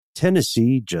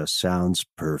Tennessee just sounds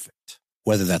perfect.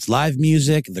 Whether that's live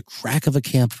music, the crack of a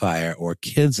campfire, or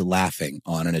kids laughing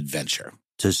on an adventure.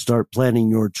 To start planning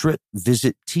your trip,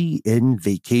 visit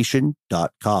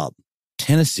tnvacation.com.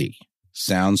 Tennessee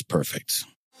sounds perfect.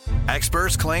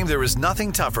 Experts claim there is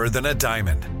nothing tougher than a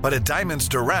diamond. But at Diamonds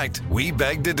Direct, we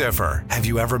beg to differ. Have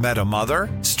you ever met a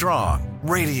mother? Strong,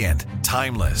 radiant,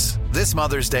 timeless. This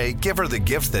Mother's Day, give her the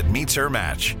gift that meets her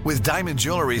match. With diamond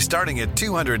jewelry starting at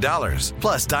 $200.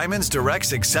 Plus Diamonds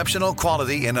Direct's exceptional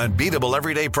quality and unbeatable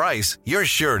everyday price, you're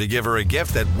sure to give her a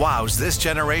gift that wows this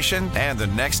generation and the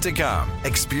next to come.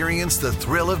 Experience the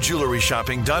thrill of jewelry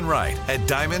shopping done right at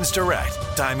Diamonds Direct.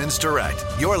 Diamonds Direct.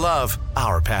 Your love,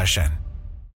 our passion.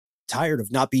 Tired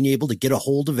of not being able to get a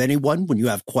hold of anyone when you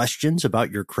have questions about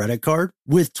your credit card?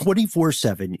 With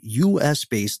 24/7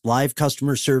 U.S.-based live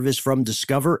customer service from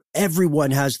Discover,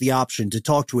 everyone has the option to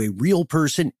talk to a real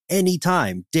person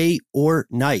anytime, day or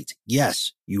night.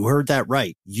 Yes, you heard that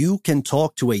right. You can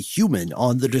talk to a human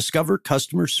on the Discover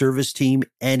customer service team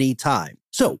anytime.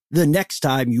 So the next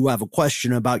time you have a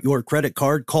question about your credit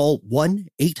card, call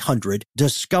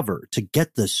 1-800-DISCOVER to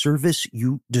get the service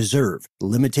you deserve.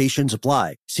 Limitations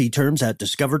apply. See terms at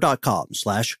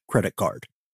discover.com/creditcard.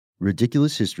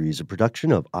 Ridiculous History is a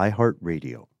production of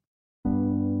iHeartRadio.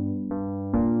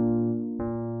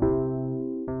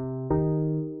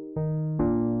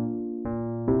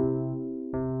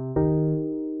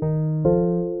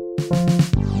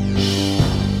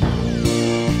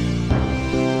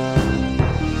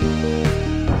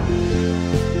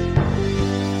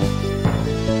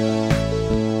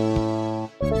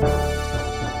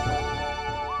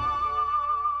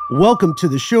 Welcome to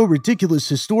the show, Ridiculous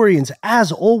Historians.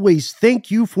 As always,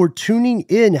 thank you for tuning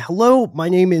in. Hello, my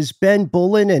name is Ben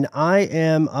Bolin, and I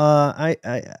am, I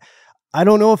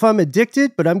don't know if I'm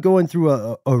addicted, but I'm going through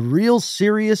a real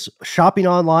serious shopping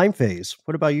online phase.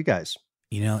 What about you guys?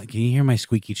 You know, can you hear my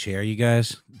squeaky chair, you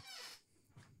guys?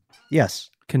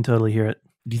 Yes. Can totally hear it.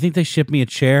 Do you think they ship me a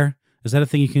chair? Is that a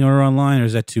thing you can order online, or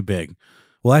is that too big?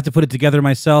 Well, I have to put it together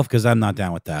myself because I'm not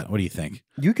down with that. What do you think?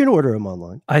 You can order them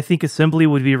online. I think assembly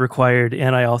would be required,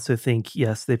 and I also think,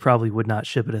 yes, they probably would not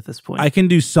ship it at this point. I can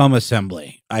do some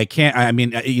assembly. I can't, I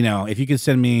mean, you know, if you can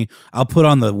send me, I'll put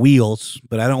on the wheels,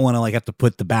 but I don't want to like have to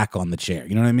put the back on the chair.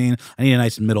 You know what I mean? I need a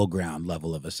nice middle ground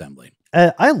level of assembly.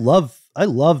 I love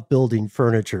building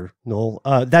furniture, Noel.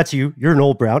 That's you. You're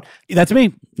Noel Brown. That's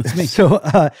me. That's me. So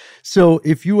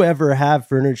if you ever have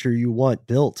furniture you want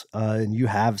built, and you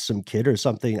have some kit or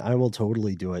something, I will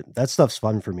totally do it. That stuff's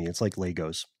fun for me. It's like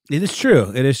Legos. It is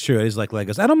true. It is true. It is like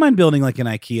Legos. I don't mind building like an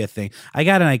IKEA thing. I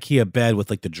got an IKEA bed with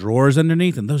like the drawers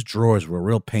underneath, and those drawers were a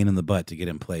real pain in the butt to get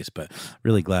in place, but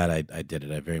really glad I did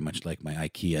it. I very much like my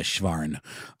IKEA Schwarn.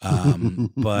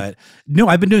 But no,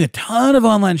 I've been doing a ton of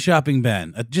online shopping,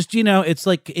 Ben. Just, you know, it's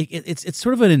like, it's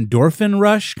sort of an endorphin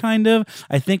rush, kind of.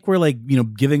 I think we're like, you know,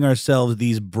 giving ourselves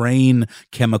these brain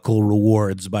chemical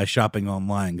rewards by shopping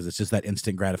online because it's just that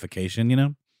instant gratification, you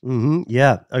know? Mm-hmm.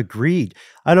 Yeah, agreed.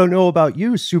 I don't know about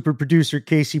you, super producer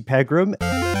Casey Pegram.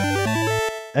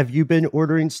 Have you been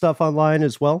ordering stuff online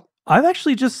as well? I've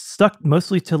actually just stuck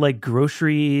mostly to like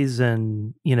groceries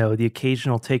and, you know, the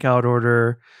occasional takeout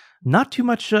order. Not too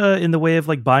much in the way of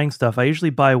like buying stuff. I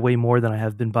usually buy way more than I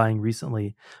have been buying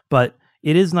recently, but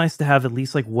it is nice to have at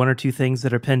least like one or two things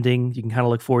that are pending you can kind of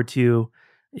look forward to.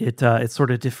 It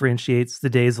sort of differentiates the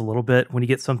days a little bit when you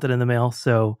get something in the mail.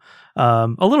 So a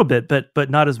little bit, but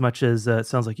not as much as it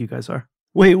sounds like you guys are.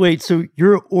 Wait. So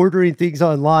you're ordering things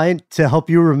online to help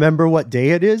you remember what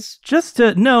day it is? Just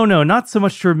to no, not so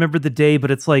much to remember the day,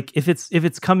 but it's like if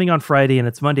it's coming on Friday and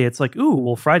it's Monday, it's like, ooh,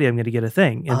 well, Friday I'm going to get a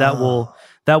thing, and that will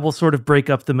sort of break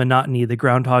up the monotony, the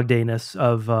Groundhog Dayness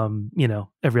of you know,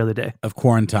 every other day of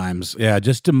quarantines. Yeah,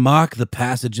 just to mark the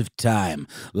passage of time,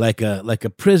 like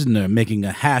a prisoner making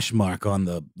a hash mark on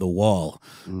the wall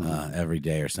every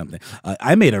day or something.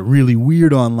 I made a really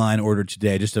weird online order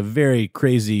today, just a very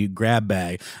crazy grab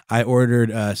bag. I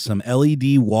ordered some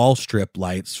LED wall strip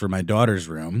lights for my daughter's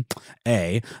room,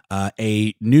 a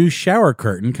new shower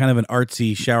curtain, kind of an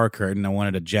artsy shower curtain. I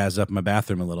wanted to jazz up my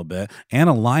bathroom a little bit, and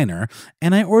a liner,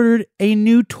 and I ordered a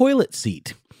new toilet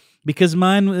seat because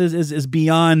mine is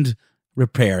beyond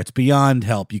repair. It's beyond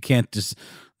help. You can't just,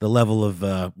 the level of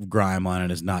grime on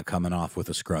it is not coming off with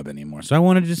a scrub anymore. So I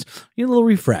wanted to just get a little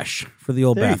refresh for the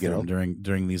old bathroom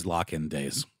during these lock-in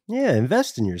days. Yeah,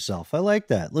 invest in yourself. I like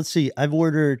that. Let's see. I've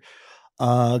ordered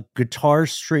guitar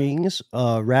strings,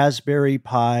 Raspberry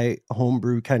Pi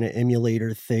homebrew kind of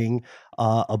emulator thing,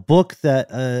 a book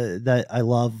that I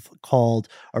love called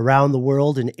Around the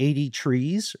World in 80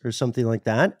 Trees or something like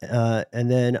that. And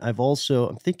then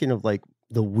I'm thinking of like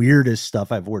the weirdest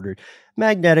stuff I've ordered.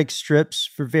 Magnetic strips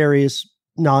for various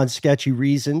non-sketchy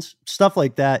reasons, stuff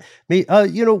like that.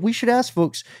 We should ask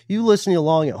folks, you listening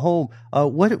along at home,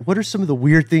 what are some of the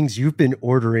weird things you've been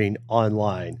ordering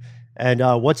online? And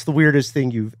what's the weirdest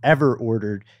thing you've ever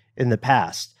ordered in the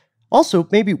past? Also,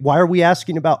 maybe why are we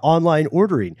asking about online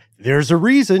ordering? There's a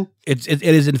reason. It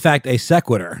is, in fact, a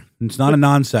sequitur. It's not a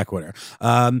non sequitur.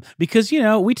 Because,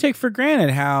 we take for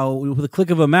granted how, with a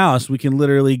click of a mouse, we can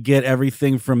literally get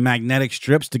everything from magnetic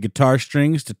strips to guitar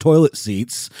strings to toilet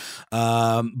seats.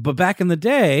 But back in the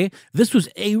day, this was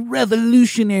a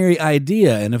revolutionary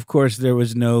idea. And of course, there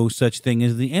was no such thing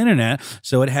as the internet.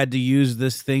 So it had to use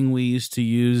this thing we used to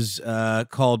use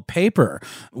called paper,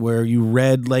 where you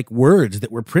read like words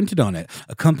that were printed on it,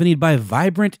 accompanied by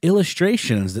vibrant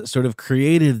illustrations that sort of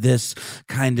created this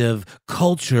kind of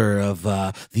culture of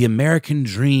the American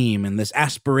dream and this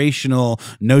aspirational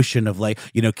notion of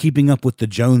keeping up with the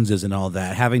Joneses and all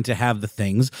that, having to have the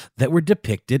things that were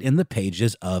depicted in the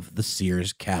pages of the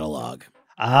Sears catalog.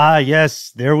 Ah, yes,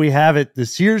 there we have it, the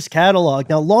Sears catalog.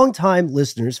 Now, longtime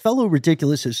listeners, fellow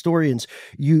ridiculous historians,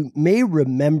 you may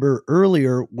remember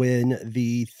earlier when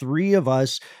the three of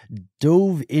us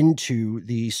dove into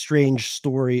the strange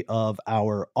story of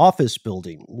our office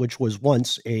building, which was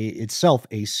once itself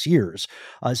a Sears.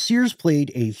 Sears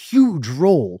played a huge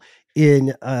role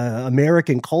in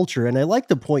American culture. And I like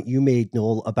the point you made,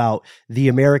 Noel, about the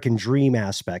American dream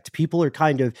aspect. People are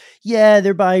kind of,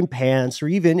 they're buying pants or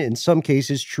even in some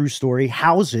cases, true story,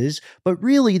 houses, but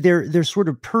really they're sort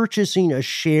of purchasing a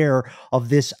share of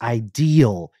this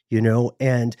ideal,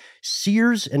 and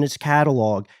Sears and its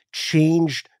catalog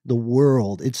changed the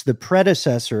world. It's the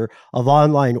predecessor of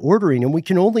online ordering. And we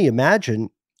can only imagine,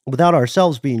 without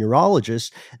ourselves being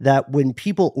neurologists, that when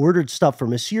people ordered stuff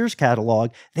from a Sears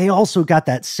catalog, they also got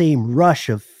that same rush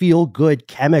of feel-good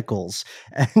chemicals.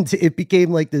 And it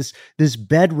became like this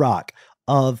bedrock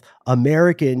of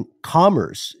American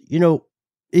commerce.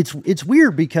 It's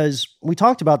weird because we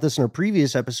talked about this in our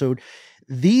previous episode.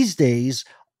 These days,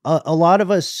 a lot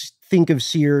of us think of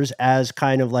Sears as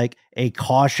kind of like a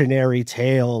cautionary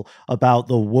tale about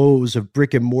the woes of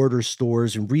brick and mortar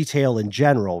stores and retail in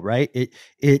general, right?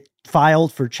 It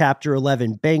filed for Chapter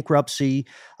 11 bankruptcy,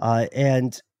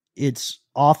 and it's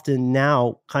often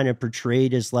now kind of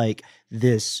portrayed as like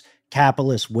this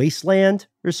capitalist wasteland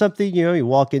or something. You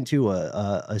walk into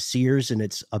a Sears and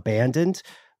it's abandoned.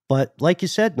 But like you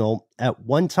said, Noel, at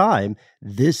one time,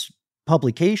 this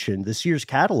publication, the Sears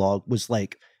catalog, was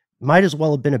might as well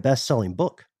have been a best-selling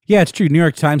book. Yeah, it's true. New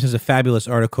York Times has a fabulous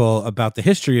article about the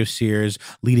history of Sears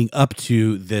leading up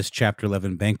to this Chapter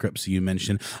 11 bankruptcy you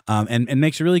mentioned, and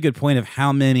makes a really good point of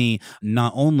how many,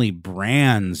 not only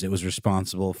brands it was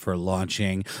responsible for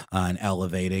launching and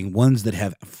elevating, ones that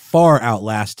have far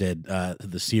outlasted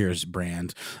the Sears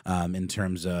brand in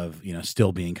terms of,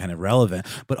 still being kind of relevant,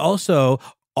 but also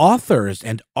authors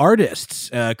and artists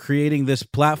creating this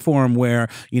platform where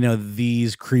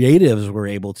these creatives were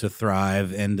able to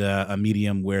thrive, and a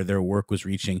medium where their work was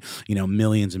reaching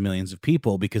millions and millions of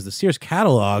people, because the Sears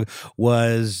catalog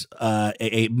was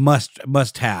a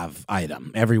must have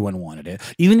item. Everyone wanted it,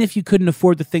 even if you couldn't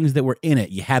afford the things that were in it.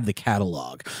 You had the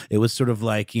catalog. It was sort of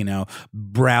like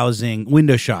browsing,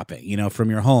 window shopping from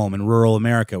your home in rural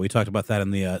America. We talked about that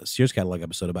in the Sears catalog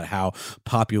episode about how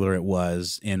popular it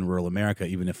was in rural America,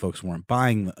 even if folks weren't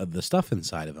buying the stuff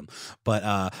inside of them.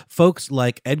 But folks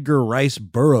like Edgar Rice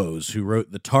Burroughs, who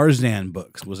wrote the Tarzan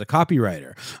books, was a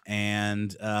copywriter.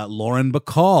 And Lauren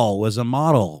Bacall was a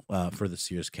model for the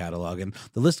Sears catalog. And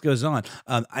the list goes on.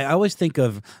 I always think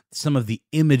of some of the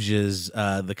images,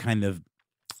 the kind of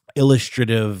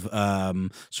illustrative,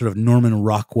 sort of Norman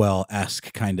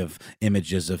Rockwell-esque kind of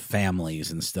images of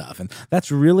families and stuff. And that's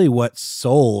really what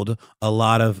sold a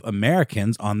lot of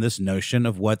Americans on this notion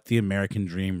of what the American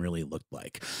dream really looked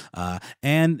like.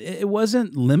 And it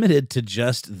wasn't limited to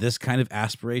just this kind of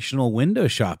aspirational window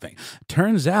shopping.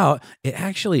 Turns out it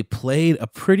actually played a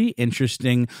pretty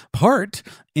interesting part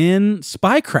in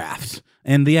spycraft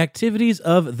and the activities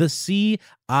of the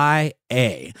CIA.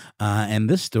 And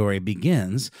this story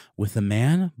begins with a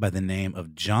man by the name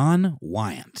of John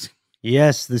Wyant.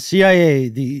 Yes, the CIA,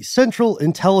 the Central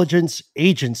Intelligence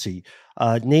Agency,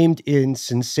 named in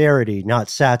sincerity, not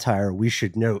satire, we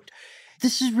should note.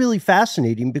 This is really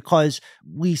fascinating because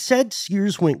we said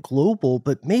Sears went global,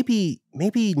 but maybe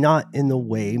not in the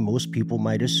way most people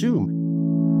might assume.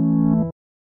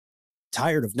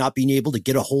 Tired of not being able to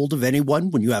get a hold of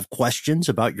anyone when you have questions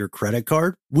about your credit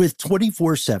card? With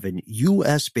 24/7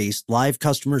 U.S.-based live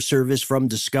customer service from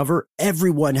Discover,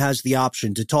 everyone has the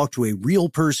option to talk to a real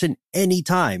person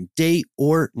anytime, day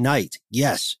or night.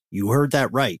 Yes, you heard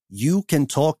that right. You can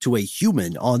talk to a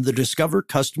human on the Discover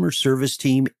customer service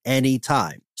team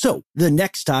anytime. So the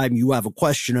next time you have a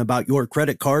question about your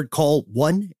credit card, call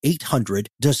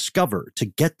 1-800-DISCOVER to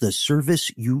get the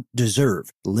service you deserve.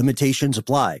 Limitations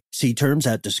apply. See terms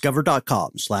at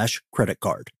discover.com/credit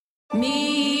card.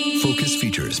 Focus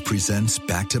Features presents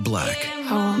Back to Black.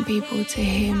 I want people to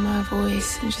hear my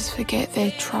voice and just forget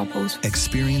their troubles.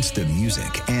 Experience the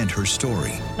music and her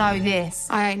story. Know this,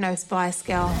 I ain't no Spice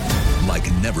Girl.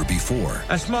 Like never before.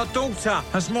 That's my daughter.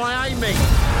 That's my Amy.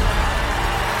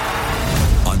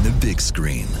 On the big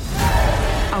screen.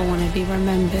 I want to be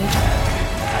remembered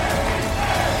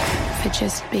for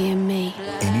just being me.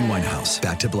 Amy Winehouse,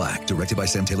 Back to Black, directed by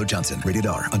Sam Taylor Johnson. Rated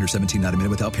R, under 17, not a minute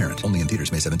without parent. Only in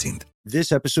theaters May 17th.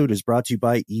 This episode is brought to you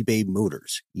by eBay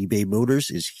Motors. eBay Motors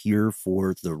is here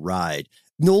for the ride.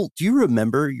 Noel, do you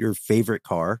remember your favorite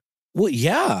car? Well,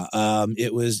 yeah.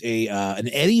 It was an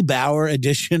Eddie Bauer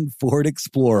edition Ford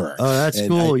Explorer. Oh, that's And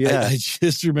cool. I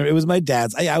just remember it was my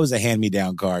dad's. I was a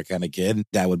hand-me-down car kind of kid.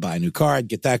 Dad would buy a new car, I'd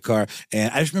get that car.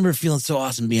 And I just remember feeling so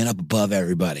awesome being up above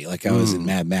everybody, like I was in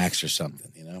Mad Max or something,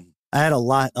 you know? I had a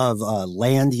lot of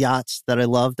land yachts that I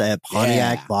loved. I had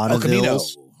Pontiac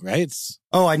Bonnevilles. Right?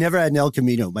 Oh, I never had an El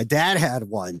Camino. My dad had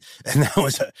one, and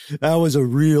that was a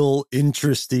real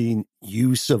interesting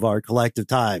use of our collective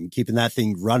time, keeping that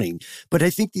thing running. But I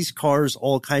think these cars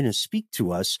all kind of speak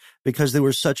to us because they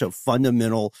were such a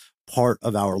fundamental part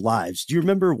of our lives. Do you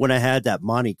remember when I had that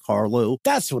Monte Carlo?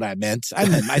 That's what I meant.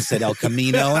 I said El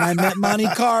Camino, and I meant Monte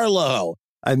Carlo.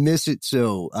 I miss it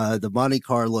so. The Monte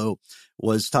Carlo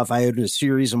was tough. I had a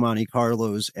series of Monte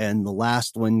Carlos, and the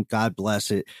last one, God bless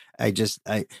it, I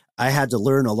had to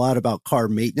learn a lot about car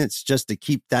maintenance just to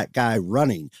keep that guy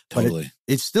running. Totally. But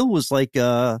it still was like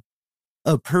a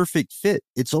perfect fit.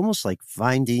 It's almost like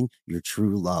finding your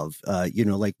true love.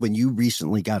 Like when you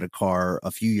recently got a car a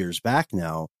few years back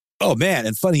now. Oh, man.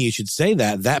 And funny you should say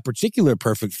that. That particular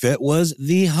perfect fit was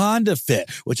the Honda Fit,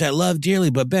 which I love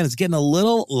dearly. But, Ben, it's getting a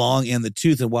little long in the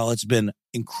tooth. And while it's been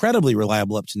incredibly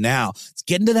reliable up to now, it's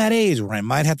getting to that age where I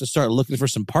might have to start looking for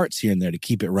some parts here and there to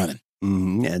keep it running.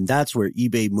 Mm-hmm. And that's where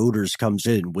eBay Motors comes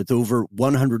in. With over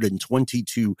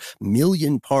 122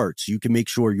 million parts, you can make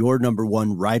sure your number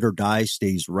one ride or die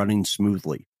stays running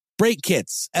smoothly. Brake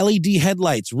kits, LED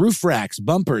headlights, roof racks,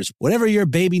 bumpers, whatever your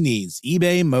baby needs,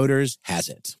 eBay Motors has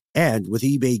it. And with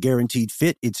eBay Guaranteed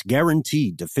Fit, it's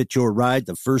guaranteed to fit your ride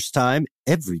the first time,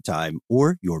 every time,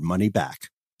 or your money back.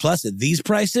 Plus, at these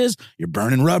prices, you're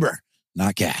burning rubber,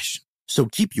 not cash. So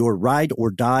keep your ride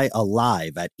or die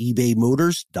alive at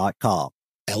ebaymotors.com.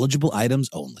 Eligible items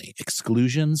only.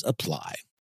 Exclusions apply.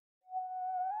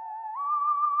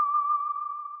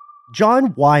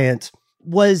 John Wyant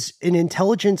was an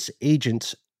intelligence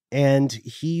agent, and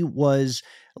he was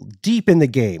deep in the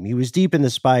game. He was deep in the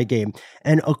spy game.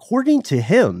 And according to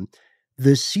him,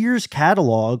 the Sears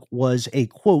catalog was a,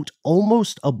 quote,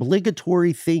 almost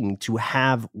obligatory thing to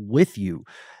have with you.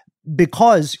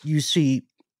 Because, you see,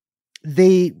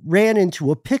 they ran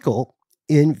into a pickle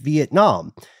in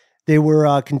Vietnam. They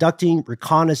were conducting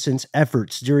reconnaissance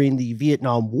efforts during the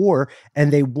Vietnam War,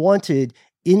 and they wanted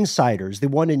insiders, they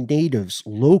wanted natives,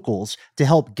 locals, to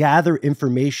help gather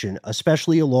information,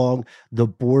 especially along the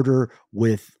border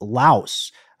with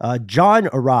Laos. John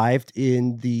arrived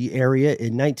in the area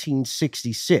in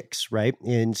 1966, right,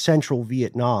 in central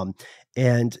Vietnam.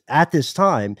 And at this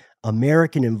time,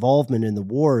 American involvement in the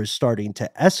war is starting to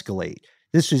escalate.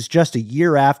 This is just a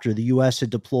year after the U.S.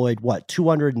 had deployed,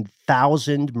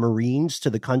 200,000 Marines to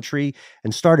the country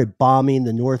and started bombing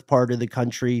the north part of the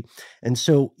country. And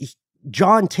so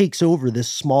John takes over this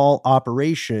small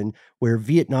operation where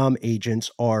Vietnam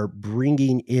agents are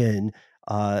bringing in,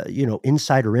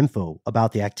 insider info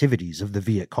about the activities of the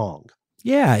Viet Cong.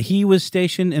 Yeah, he was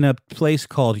stationed in a place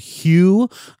called Hue,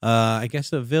 I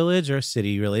guess a village or a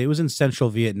city, really. It was in central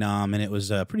Vietnam, and it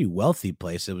was a pretty wealthy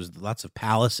place. It was lots of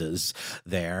palaces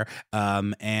there,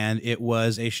 and it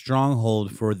was a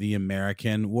stronghold for the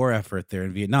American war effort there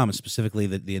in Vietnam, and specifically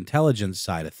the intelligence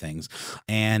side of things.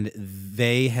 And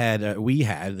the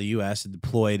U.S. had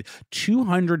deployed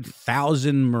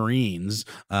 200,000 Marines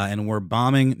and were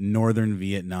bombing northern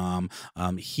Vietnam.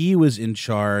 He was in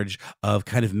charge of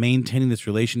kind of maintaining this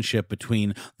relationship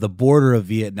between the border of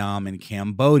Vietnam and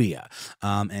Cambodia.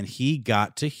 And he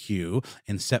got to Hue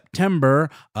in September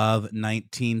of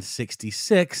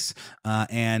 1966,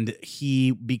 and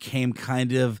he became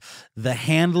kind of the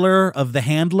handler of the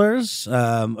handlers,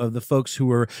 of the folks who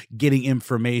were getting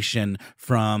information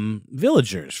from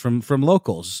villagers, from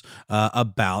locals,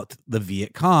 about the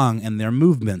Viet Cong and their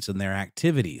movements and their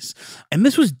activities. And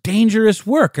this was dangerous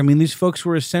work. I mean, these folks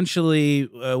were essentially,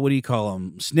 what do you call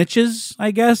them? Snitches,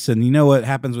 I guess. And you know what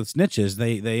happens with snitches?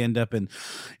 They end up in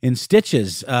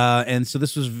stitches. And so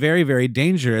this was very, very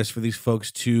dangerous for these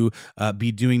folks to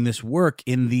be doing this work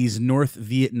in these North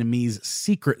Vietnamese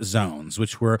secret zones,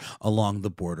 which were along the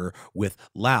border with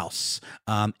Laos.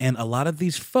 And a lot of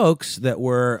these folks that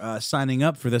were signing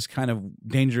up for this kind of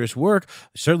dangerous work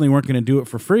certainly weren't going to do it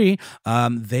for free.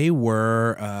 They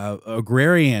were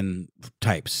agrarian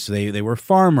types. They were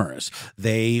farmers.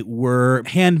 They were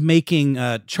hand making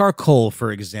charcoal,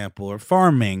 for example, or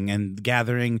farming and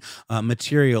gathering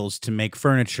materials to make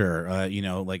furniture,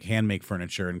 like hand make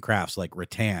furniture and crafts like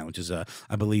rattan, which is,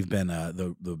 I believe, been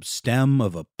the stem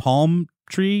of a palm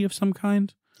tree of some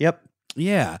kind. Yep.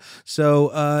 Yeah.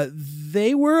 So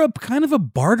they were a kind of a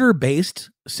barter-based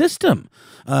system.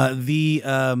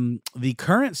 The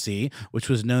currency, which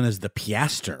was known as the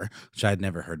piastre, which I'd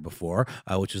never heard before,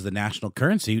 which was the national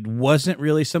currency, wasn't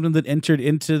really something that entered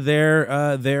into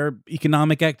their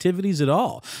economic activities at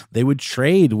all. They would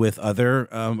trade with other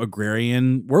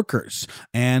agrarian workers.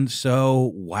 And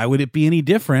so why would it be any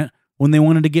different when they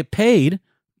wanted to get paid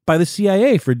by the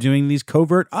CIA for doing these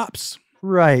covert ops?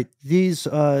 Right. These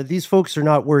folks are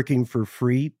not working for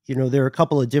free. There are a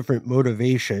couple of different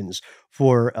motivations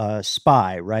for a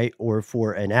spy, right? Or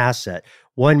for an asset.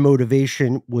 One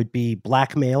motivation would be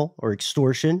blackmail or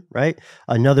extortion, right?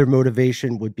 Another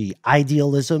motivation would be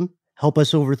idealism. Help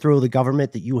us overthrow the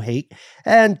government that you hate.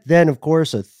 And then, of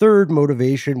course, a third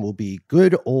motivation will be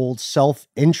good old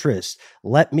self-interest.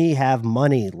 Let me have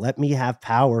money. Let me have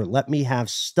power. Let me have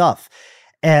stuff.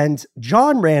 And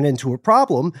John ran into a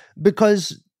problem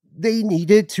because they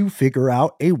needed to figure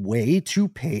out a way to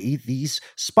pay these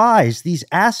spies, these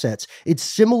assets. It's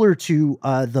similar to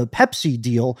the Pepsi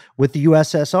deal with the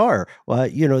USSR.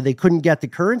 They couldn't get the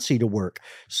currency to work.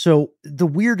 So the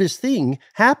weirdest thing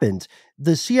happened.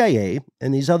 The CIA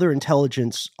and these other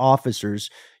intelligence officers,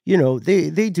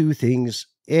 they do things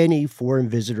any foreign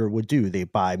visitor would do. They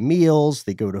buy meals,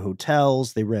 they go to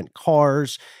hotels, they rent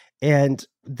cars, and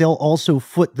they'll also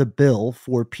foot the bill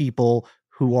for people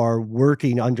who are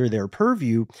working under their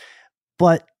purview.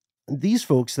 But these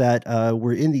folks that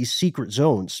were in these secret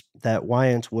zones that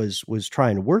Wyant was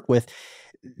trying to work with,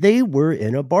 they were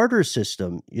in a barter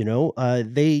system.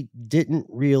 They didn't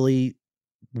really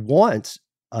want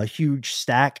a huge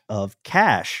stack of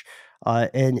cash.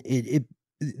 And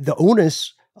the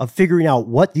onus of figuring out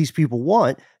what these people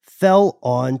want fell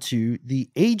onto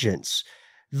the agents.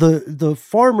 The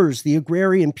farmers, the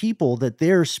agrarian people that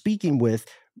they're speaking with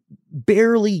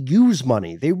barely use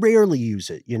money. They rarely use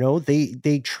it.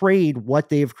 They trade what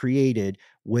they've created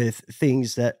with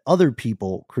things that other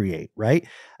people create, right?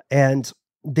 And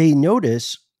they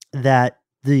notice that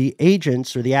the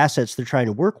agents or the assets they're trying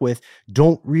to work with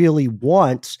don't really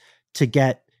want to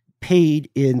get paid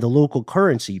in the local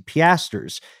currency,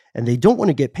 piastres. And they don't want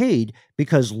to get paid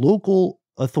because local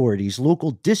authorities,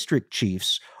 local district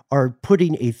chiefs are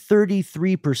putting a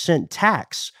 33%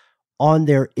 tax on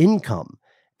their income.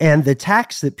 And the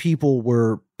tax that people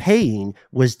were paying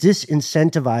was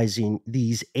disincentivizing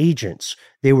these agents.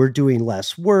 They were doing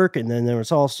less work. And then there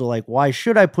was also like, why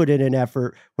should I put in an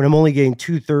effort when I'm only getting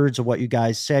 2/3 of what you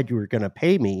guys said you were going to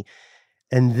pay me?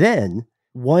 And then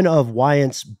one of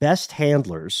Wyant's best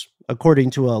handlers, according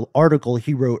to an article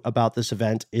he wrote about this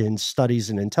event in Studies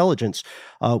in Intelligence,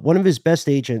 one of his best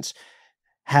agents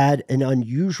had an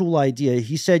unusual idea.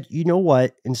 He said, you know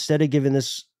what, instead of giving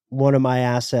this one of my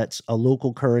assets a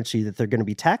local currency that they're going to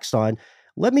be taxed on,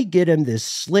 let me get him this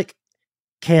slick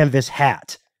canvas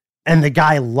hat. And the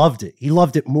guy loved it. He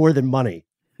loved it more than money.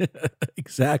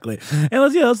 Exactly. And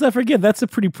let's not forget, that's a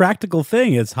pretty practical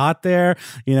thing. It's hot there.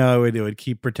 It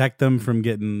would protect them from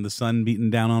getting the sun beaten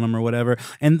down on them or whatever.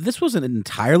 And this wasn't an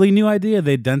entirely new idea.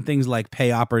 They'd done things like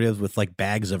pay operatives with like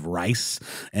bags of rice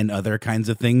and other kinds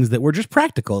of things that were just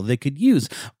practical they could use.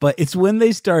 But it's when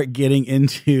they start getting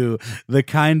into the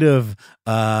kind of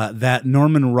that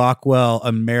Norman Rockwell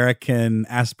American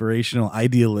aspirational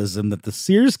idealism that the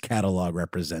Sears catalog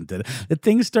represented that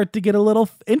things start to get a little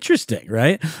interesting,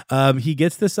 right? he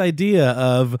gets this idea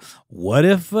of what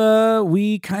if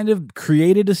we kind of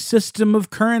created a system of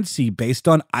currency based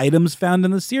on items found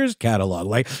in the Sears catalog,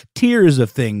 like tiers of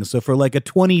things. So for like a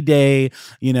 20-day,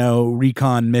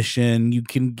 recon mission, you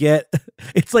can get,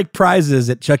 it's like prizes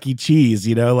at Chuck E. Cheese,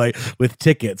 like with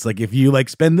tickets. Like if you like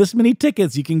spend this many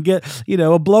tickets, you can get,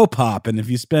 a blow pop. And if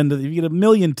you get 1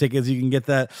 million tickets, you can get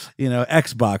that,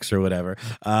 Xbox or whatever.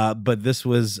 But this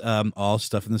was all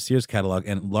stuff in the Sears catalog.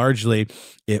 And largely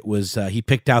it was, he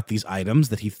picked out these items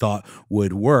that he thought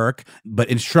would work, but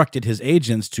instructed his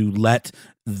agents to let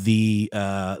the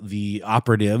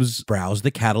operatives browse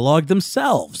the catalog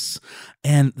themselves.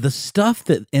 And the stuff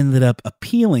that ended up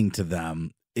appealing to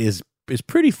them is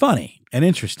pretty funny and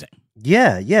interesting.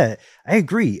 Yeah, I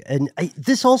agree. And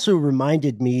this also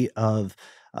reminded me of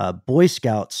Boy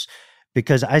Scouts,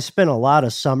 because I spent a lot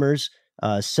of summers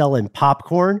selling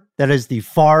popcorn. That is the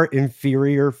far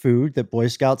inferior food that Boy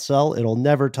Scouts sell. It'll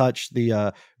never touch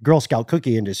the Girl Scout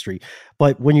cookie industry.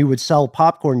 But when you would sell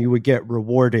popcorn, you would get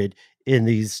rewarded in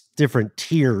these different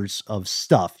tiers of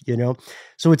stuff,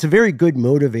 So it's a very good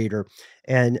motivator.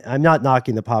 And I'm not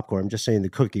knocking the popcorn. I'm just saying the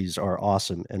cookies are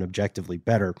awesome and objectively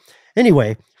better.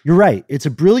 Anyway, you're right. It's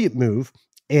a brilliant move.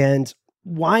 And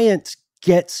Wyant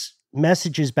gets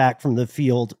messages back from the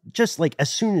field just like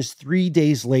as soon as 3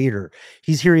 days later.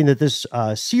 He's hearing that this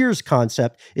Sears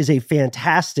concept is a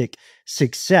fantastic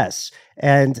success.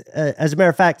 And as a matter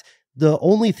of fact, the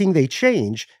only thing they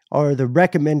change are the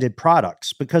recommended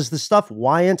products, because the stuff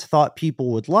Wyant thought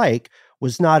people would like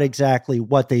was not exactly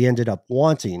what they ended up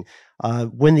wanting.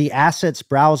 When the assets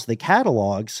browsed the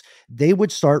catalogs, they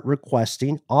would start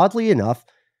requesting, oddly enough,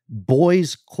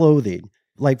 boys' clothing.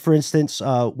 Like, for instance,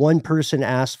 one person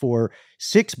asked for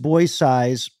 6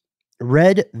 boy-size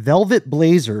red velvet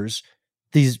blazers,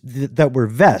 that were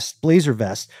blazer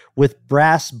vests with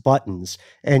brass buttons.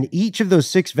 And each of those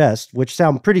 6 vests, which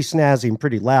sound pretty snazzy and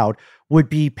pretty loud, would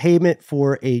be payment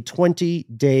for a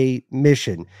 20-day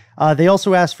mission. They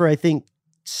also asked for, I think,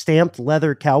 stamped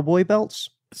leather cowboy belts.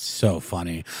 So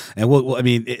funny.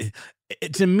 And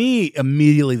to me,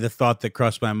 immediately the thought that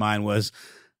crossed my mind was,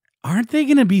 aren't they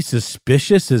going to be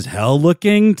suspicious as hell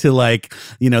looking to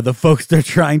the folks they're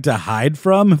trying to hide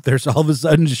from if there's all of a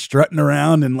sudden just strutting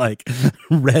around in like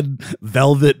red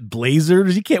velvet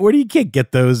blazers? You can't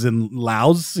get those in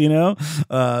Laos,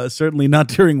 certainly not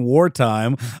during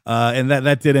wartime. And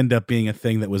that did end up being a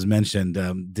thing that was mentioned.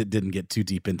 Didn't get too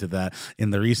deep into that in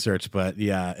the research, but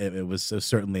yeah, it was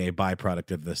certainly a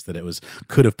byproduct of this, that it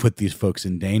could have put these folks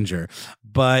in danger.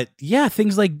 But yeah,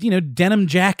 things like, denim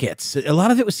jackets, a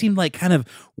lot of it seemed like kind of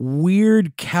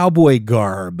weird cowboy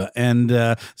garb and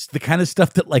the kind of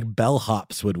stuff that like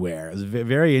bellhops would wear. It was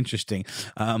very interesting.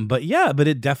 But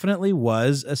it definitely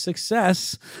was a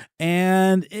success,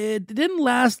 and it didn't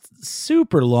last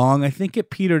super long. I think it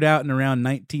petered out in around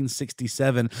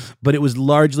 1967, but it was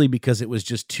largely because it was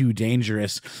just too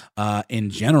dangerous in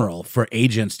general for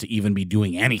agents to even be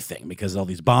doing anything, because all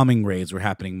these bombing raids were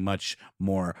happening much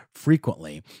more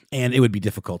frequently, and it would be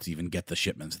difficult to even get the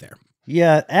shipments there.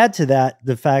 Yeah, add to that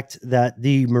the fact that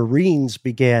the Marines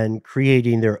began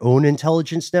creating their own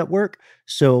intelligence network.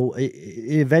 So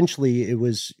eventually it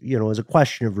was, it was a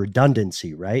question of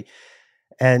redundancy, right?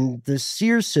 And the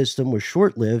Sears system was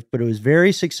short-lived, but it was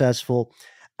very successful.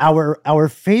 Our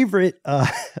favorite,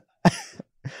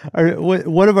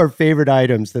 one of our favorite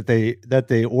items that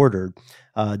they ordered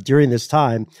during this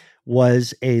time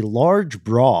was a large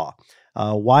bra.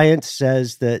 Wyant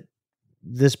says that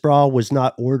this bra was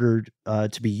not ordered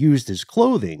to be used as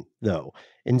clothing, though.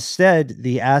 Instead,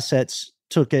 the assets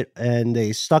took it and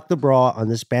they stuck the bra on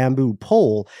this bamboo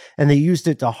pole, and they used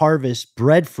it to harvest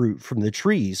breadfruit from the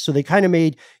trees. So they kind of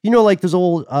made, like those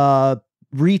old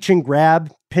reach and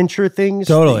grab pincher things.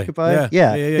 Totally.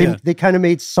 Yeah. They kind of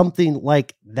made something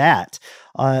like that.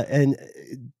 And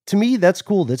to me, that's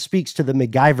cool. That speaks to the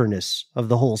MacGyverness of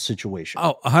the whole situation.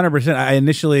 Oh, 100%. I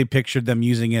initially pictured them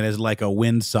using it as like a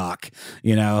windsock,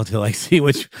 to like see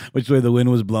which way the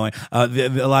wind was blowing. A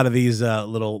lot of these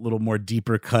little more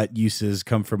deeper cut uses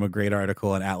come from a great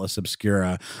article in Atlas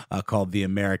Obscura called "The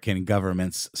American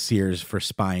Government's Sears for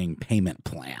Spying Payment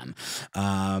Plan."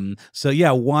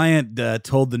 Wyant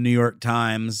told the New York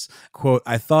Times, quote,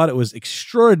 "I thought it was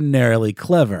extraordinarily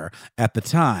clever at the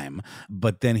time,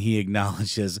 but then he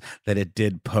acknowledges that it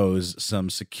did pose some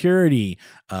security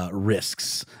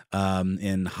risks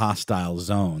in hostile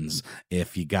zones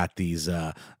if you got these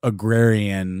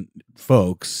agrarian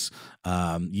folks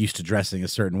used to dressing a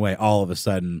certain way all of a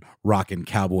sudden rocking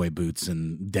cowboy boots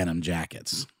and denim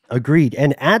jackets." Agreed.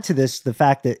 And add to this the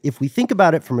fact that if we think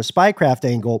about it from a spycraft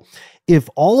angle, if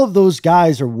all of those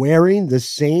guys are wearing the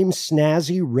same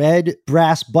snazzy red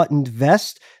brass buttoned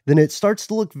vest, then it starts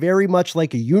to look very much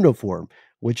like a uniform,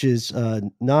 which is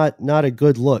not a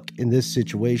good look in this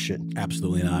situation.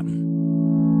 Absolutely not.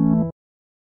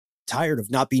 Tired of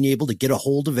not being able to get a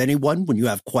hold of anyone when you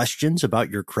have questions about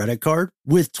your credit card?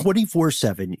 With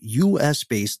 24/7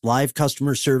 US-based live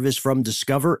customer service from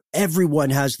Discover,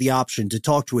 everyone has the option to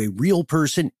talk to a real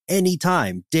person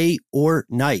anytime, day or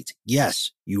night.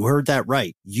 Yes, you heard that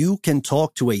right. You can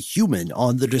talk to a human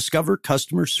on the Discover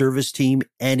customer service team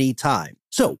anytime.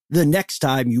 So the next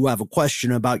time you have a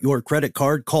question about your credit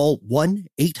card, call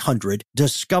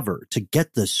 1-800-DISCOVER to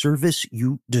get the service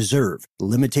you deserve.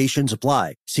 Limitations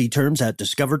apply. See terms at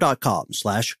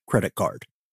discover.com/creditcard.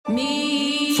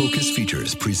 Focus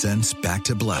Features presents Back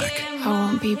to Black. I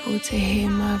want people to hear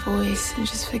my voice and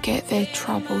just forget their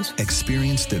troubles.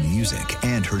 Experience the music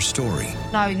and her story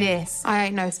Know this, I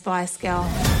ain't no Spice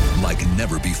Girl. like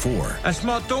never before. That's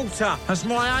my daughter. That's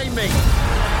my Amy.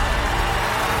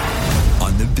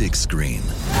 On the big screen.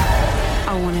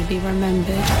 I want to be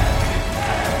remembered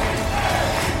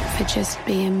for just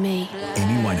being me.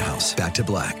 Amy Winehouse, Back to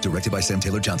Black, directed by Sam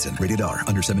Taylor Johnson. Rated R,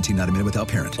 under 17, not a minute without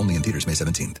parent. Only in theaters May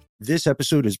 17th. This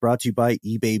episode is brought to you by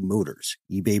eBay Motors.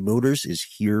 eBay Motors is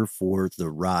here for the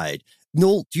ride.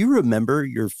 Noel, do you remember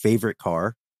your favorite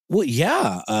car? Well,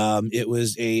 yeah. It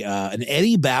was an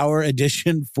Eddie Bauer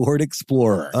edition Ford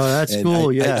Explorer. Oh, that's cool.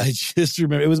 I just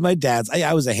remember it was my dad's.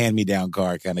 I was a hand-me-down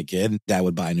car kind of kid. Dad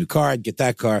would buy a new car. I'd get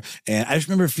that car. And I just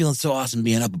remember feeling so awesome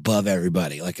being up above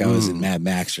everybody, like I was in Mad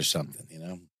Max or something, you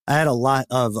know? I had a lot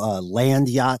of land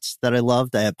yachts that I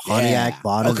loved. I had Pontiac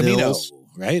Bonnevilles.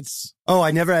 Right? Oh,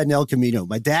 I never had an El Camino.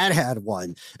 My dad had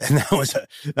one, and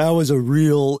that was a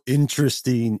real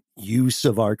interesting use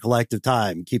of our collective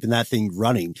time, keeping that thing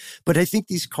running. But I think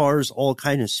these cars all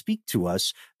kind of speak to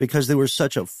us because they were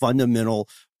such a fundamental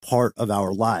part of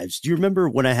our lives. Do you remember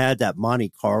when I had that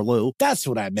Monte Carlo? That's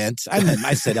what I meant.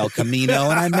 I said El Camino,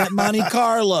 and I meant Monte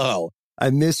Carlo. I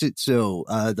miss it so.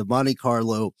 The Monte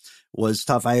Carlo was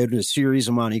tough. I had a series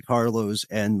of Monte Carlos,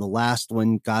 and the last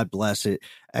one, God bless it,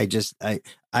 I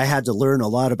had to learn a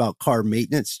lot about car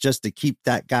maintenance just to keep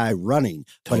that guy running.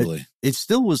 Totally. But it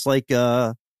still was like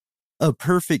a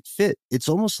perfect fit. It's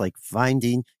almost like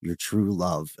finding your true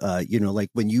love. Like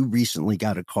when you recently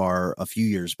got a car a few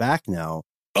years back now.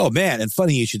 Oh, man. And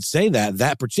funny you should say that.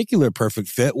 That particular perfect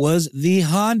fit was the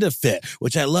Honda Fit,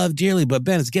 which I love dearly. But,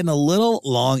 Ben, it's getting a little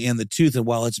long in the tooth. And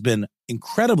while it's been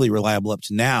incredibly reliable up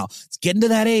to now, it's getting to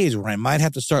that age where I might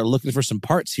have to start looking for some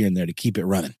parts here and there to keep it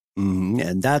running.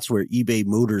 And that's where eBay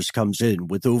Motors comes in.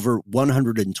 With over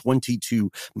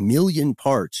 122 million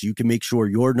parts, you can make sure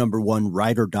your number one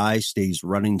ride or die stays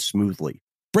running smoothly.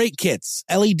 Brake kits,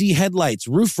 LED headlights,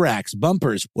 roof racks,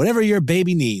 bumpers, whatever your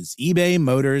baby needs, eBay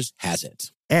Motors has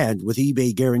it. And with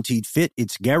eBay Guaranteed Fit,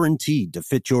 it's guaranteed to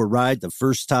fit your ride the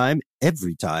first time,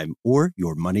 every time, or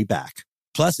your money back.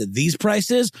 Plus, at these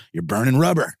prices, you're burning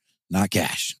rubber, not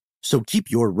cash. So keep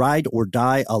your ride or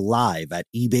die alive at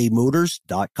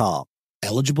ebaymotors.com.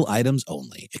 Eligible items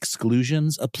only.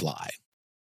 Exclusions apply.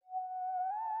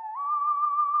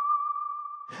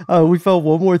 We felt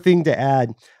one more thing to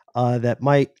add that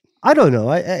might, I don't know,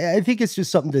 I think it's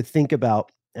just something to think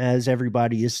about as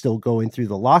everybody is still going through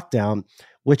the lockdown,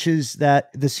 which is that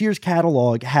the Sears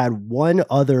catalog had one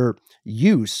other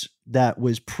use that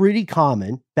was pretty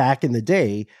common back in the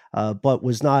day, but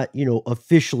was not,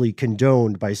 officially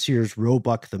condoned by Sears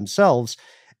Roebuck themselves.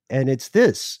 And it's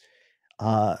this.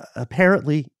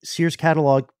 Apparently, Sears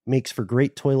catalog makes for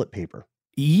great toilet paper.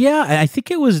 Yeah, I think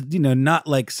it was, not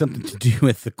like something to do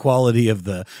with the quality of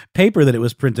the paper that it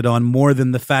was printed on, more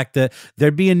than the fact that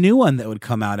there'd be a new one that would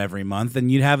come out every month, and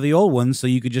you'd have the old one, so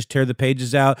you could just tear the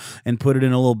pages out and put it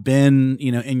in a little bin,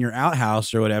 in your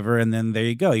outhouse or whatever, and then there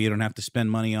you go. You don't have to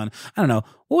spend money on, I don't know,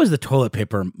 what was the toilet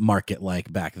paper market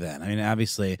like back then? I mean,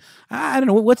 obviously, I don't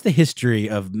know. What's the history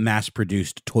of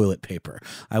mass-produced toilet paper?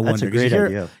 I wonder. That's a great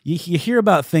idea. You hear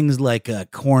about things like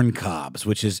corn cobs,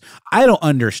 which is, I don't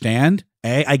understand.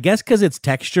 I guess because it's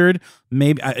textured.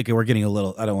 Maybe okay, we're getting a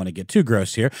little. I don't want to get too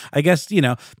gross here. I guess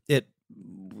it.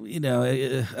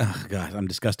 Oh God, I'm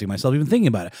disgusting myself even thinking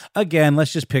about it. Again,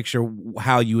 let's just picture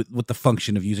what the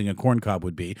function of using a corn cob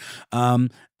would be. And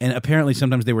apparently,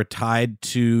 sometimes they were tied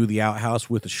to the outhouse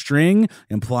with a string,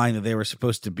 implying that they were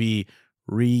supposed to be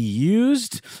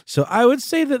reused. So I would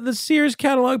say that the Sears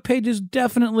catalog page is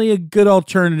definitely a good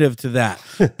alternative to that.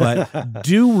 But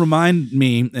do remind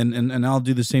me, and I'll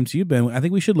do the same to you, Ben. I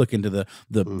think we should look into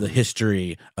the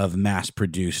history of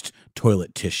mass-produced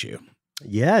toilet tissue.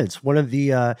 Yeah, it's one of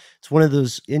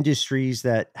those industries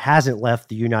that hasn't left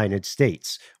the United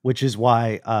States, which is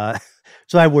why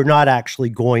we're not actually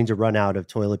going to run out of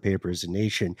toilet paper as a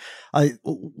nation.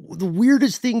 The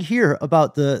weirdest thing here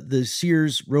about the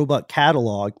Sears Roebuck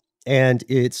catalog and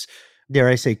its, dare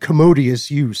I say, commodious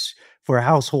use for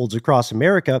households across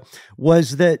America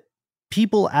was that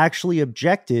people actually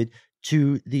objected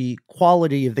to the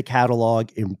quality of the catalog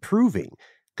improving.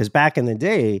 Because back in the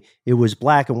day, it was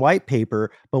black and white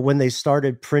paper, but when they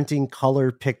started printing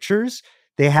color pictures,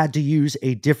 they had to use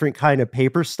a different kind of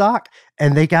paper stock,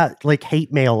 and they got like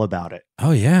hate mail about it.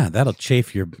 Oh yeah, that'll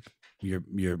chafe your area.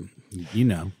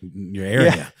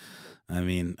 Yeah. I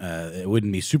mean, it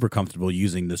wouldn't be super comfortable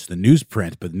using the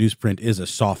newsprint, but newsprint is a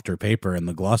softer paper, and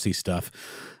the glossy stuff,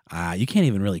 you can't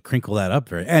even really crinkle that up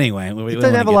very. Anyway, it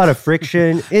doesn't have a lot of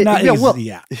friction.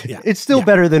 It's still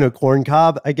better than a corn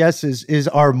cob, I guess, is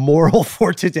our moral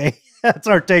for today. That's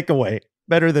our takeaway.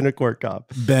 Better than a corn cob.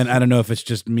 Ben, I don't know if it's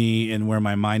just me and where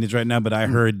my mind is right now, but I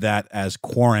heard that as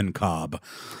quarren cob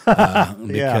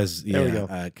because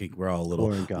we're all a little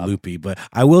loopy. But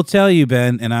I will tell you,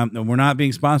 Ben, and we're not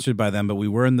being sponsored by them, but we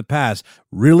were in the past.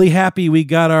 Really happy we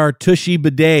got our Tushy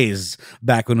bidets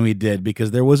back when we did,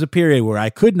 because there was a period where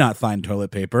I could not find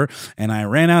toilet paper and I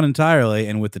ran out entirely.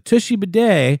 And with the Tushy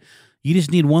bidet, you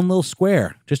just need one little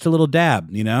square, just a little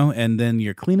dab, and then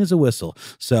you're clean as a whistle.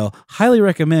 So highly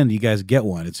recommend you guys get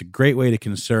one. It's a great way to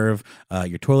conserve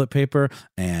your toilet paper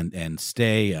and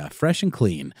stay fresh and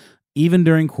clean, even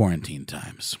during quarantine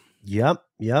times. Yep.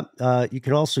 You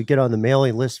can also get on the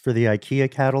mailing list for the IKEA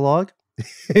catalog.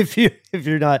 if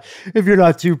you're not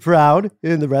too proud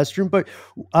in the restroom. But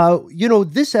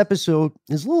this episode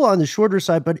is a little on the shorter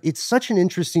side, but it's such an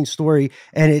interesting story,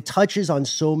 and it touches on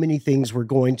so many things we're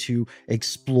going to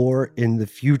explore in the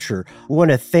future. We want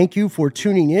to thank you for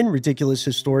tuning in, Ridiculous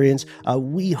Historians.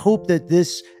 We hope that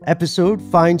this episode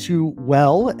finds you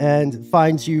well and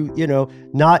finds you,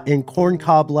 not in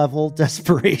corncob level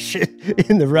desperation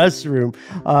in the restroom.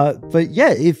 But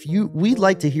yeah, we'd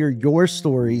like to hear your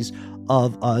stories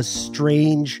of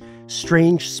strange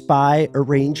spy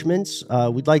arrangements.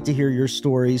 We'd like to hear your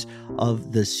stories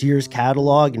of the Sears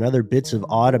catalog and other bits of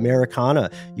odd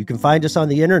Americana. You can find us on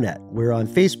the internet. We're on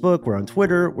Facebook, we're on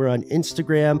Twitter, we're on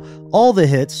Instagram, all the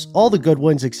hits, all the good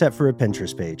ones, except for a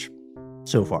Pinterest page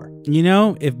so far.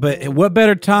 But what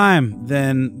better time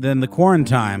than the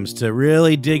quarantimes to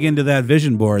really dig into that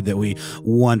vision board that we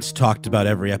once talked about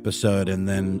every episode and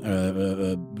then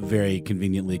very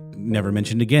conveniently never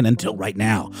mentioned again until right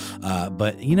now.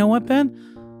 But you know what, Ben?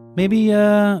 Maybe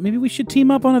we should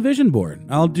team up on a vision board.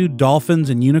 I'll do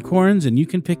dolphins and unicorns, and you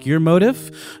can pick your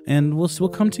motive, and we'll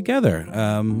come together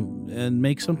and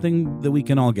make something that we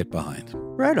can all get behind.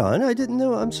 Right on. I didn't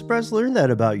know. I'm surprised to learn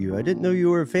that about you. I didn't know you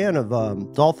were a fan of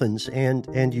dolphins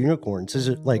and unicorns. Is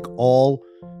it like all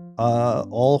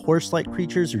horse-like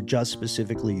creatures, or just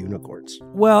specifically unicorns?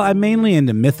 Well, I'm mainly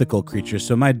into mythical creatures,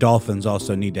 so my dolphins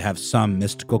also need to have some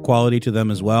mystical quality to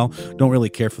them as well. Don't really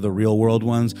care for the real world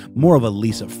ones. More of a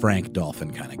Lisa Frank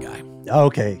dolphin kind of guy.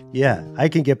 Okay, yeah, I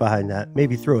can get behind that.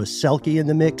 Maybe throw a Selkie in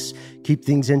the mix, keep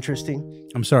things interesting.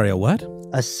 I'm sorry, a what?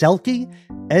 A Selkie?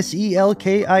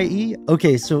 Selkie?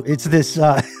 Okay, so it's this,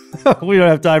 we don't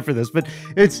have time for this, but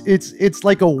it's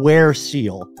like a were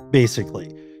seal,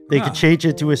 basically. They could change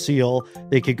it to a seal.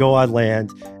 They could go on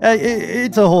land.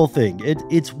 It's a whole thing.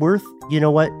 It's worth,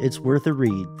 it's worth a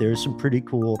read. There's some pretty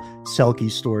cool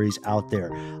Selkie stories out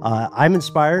there. I'm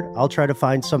inspired. I'll try to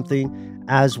find something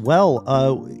as well.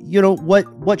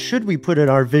 What should we put in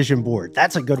our vision board?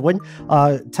 That's a good one.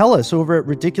 Tell us over at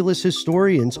Ridiculous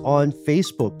Historians on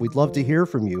Facebook. We'd love to hear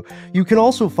from you. You can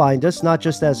also find us not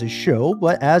just as a show,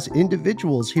 but as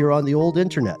individuals here on the old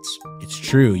internets. It's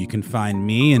true. You can find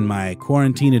me in my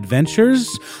quarantine adventures,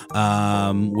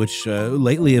 which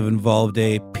lately have involved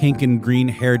a pink and green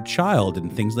haired child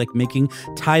and things like making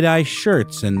tie-dye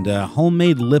shirts and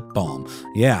homemade lip balm.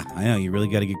 Yeah, I know. You really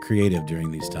got to get creative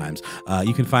during these times.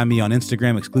 You can find me on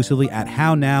Instagram exclusively at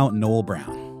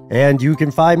HowNowNoelBrown. And you can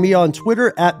find me on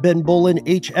Twitter at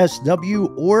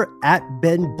BenBolinHSW or at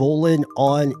BenBolin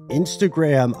on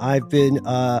Instagram.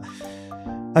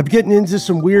 I'm getting into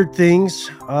some weird things.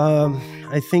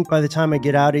 I think by the time I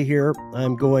get out of here,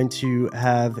 I'm going to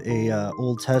have a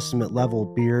Old Testament level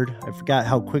beard. I forgot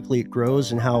how quickly it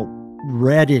grows and how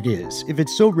red it is. If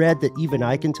it's so red that even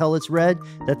I can tell it's red,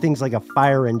 that thing's like a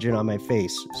fire engine on my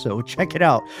face. So check it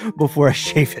out before I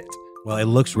shave it. Well, it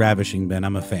looks ravishing, Ben.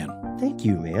 I'm a fan. Thank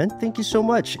you, man. Thank you so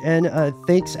much. And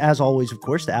thanks, as always, of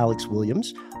course, to Alex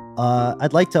Williams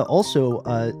I'd like to also,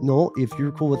 Noel, if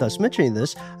you're cool with us mentioning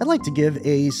this, I'd like to give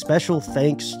a special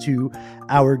thanks to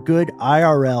our good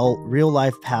IRL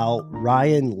real-life pal,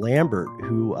 Ryan Lambert,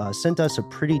 who sent us a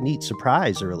pretty neat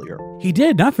surprise earlier. He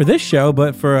did, not for this show,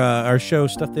 but for our show,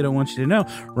 Stuff They Don't Want You to Know.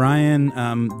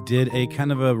 Ryan did a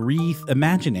kind of a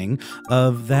reimagining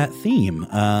of that theme,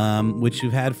 which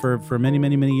we've had for many,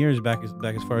 many, many years back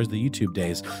as far as the YouTube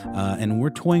days. And we're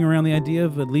toying around the idea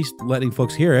of at least letting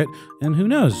folks hear it, and who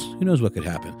knows what could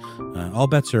happen. All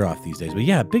bets are off these days. But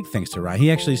yeah, big thanks to Ryan.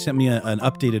 He actually sent me an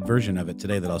updated version of it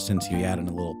today that I'll send to you. He added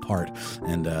a little part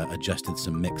and adjusted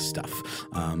some mix stuff.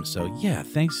 So yeah,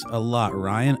 thanks a lot,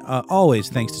 Ryan. Always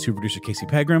thanks to super producer Casey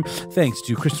Pegram. Thanks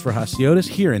to Christopher Hasiotis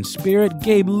here in spirit.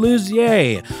 Gabe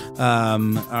Luzier,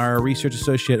 our research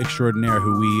associate extraordinaire,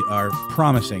 who we are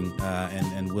promising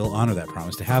and will honor that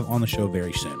promise to have on the show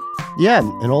very soon. Yeah,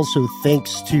 and also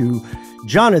thanks to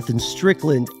Jonathan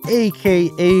Strickland, a.k.a.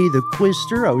 The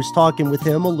Quister. I was talking with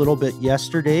him a little bit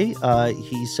yesterday.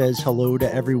 He says hello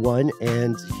to everyone,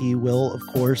 and he will, of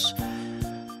course,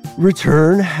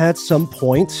 return at some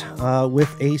point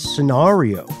with a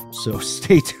scenario. So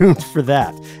stay tuned for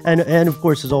that. And of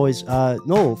course, as always,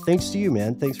 Noel, thanks to you,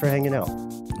 man. Thanks for hanging out.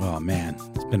 Oh, man.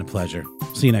 It's been a pleasure.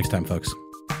 See you next time, folks.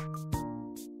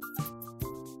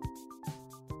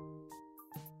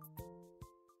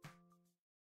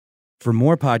 For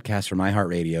more podcasts from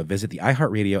iHeartRadio, visit the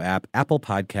iHeartRadio app, Apple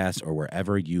Podcasts, or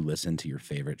wherever you listen to your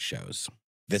favorite shows.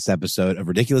 This episode of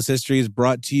Ridiculous History is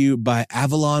brought to you by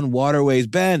Avalon Waterways.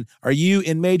 Ben, are you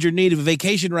in major need of a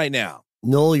vacation right now?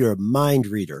 Noel, you're a mind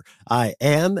reader. I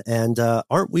am, and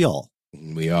aren't we all?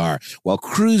 We are. Well,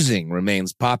 cruising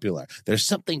remains popular. There's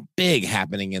something big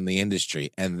happening in the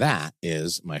industry, and that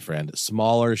is, my friend,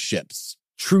 smaller ships.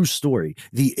 True story.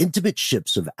 The intimate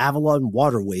ships of Avalon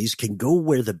Waterways can go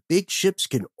where the big ships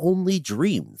can only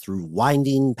dream, through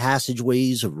winding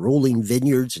passageways of rolling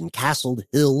vineyards and castled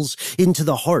hills into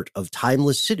the heart of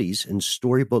timeless cities and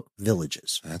storybook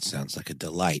villages. That sounds like a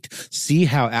delight. See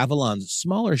how Avalon's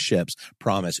smaller ships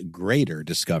promise greater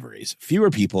discoveries,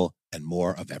 fewer people, and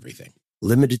more of everything.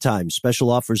 Limited time special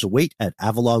offers await at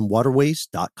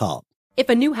avalonwaterways.com. If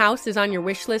a new house is on your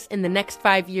wish list in the next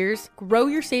 5 years, grow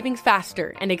your savings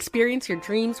faster and experience your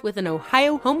dreams with an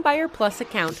Ohio Homebuyer Plus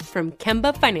account from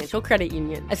Kemba Financial Credit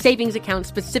Union. A savings account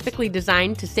specifically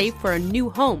designed to save for a new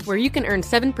home, where you can earn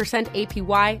 7%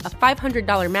 APY, a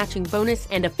 $500 matching bonus,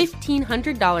 and a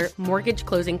 $1,500 mortgage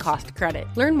closing cost credit.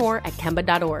 Learn more at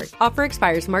Kemba.org. Offer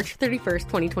expires March 31st,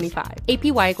 2025.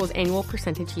 APY equals annual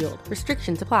percentage yield.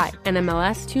 Restrictions apply.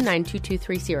 NMLS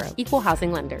 292230. Equal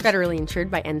housing lender. Federally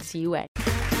insured by NCUA.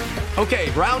 Okay,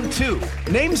 round two.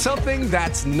 Name something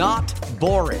that's not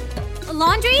boring. A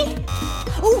laundry?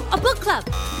 Ooh, a book club.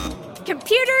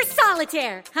 Computer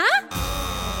solitaire, huh?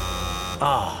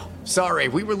 Ah, oh, sorry,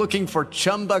 we were looking for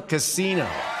Chumba Casino.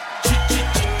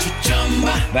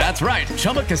 That's right,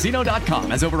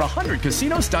 ChumbaCasino.com has over 100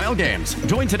 casino-style games.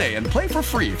 Join today and play for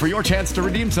free for your chance to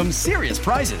redeem some serious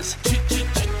prizes.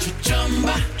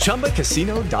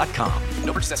 ChumbaCasino.com.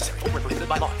 No purchase necessary. Void where prohibited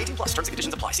by law. 18+ terms and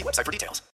conditions apply. See website for details.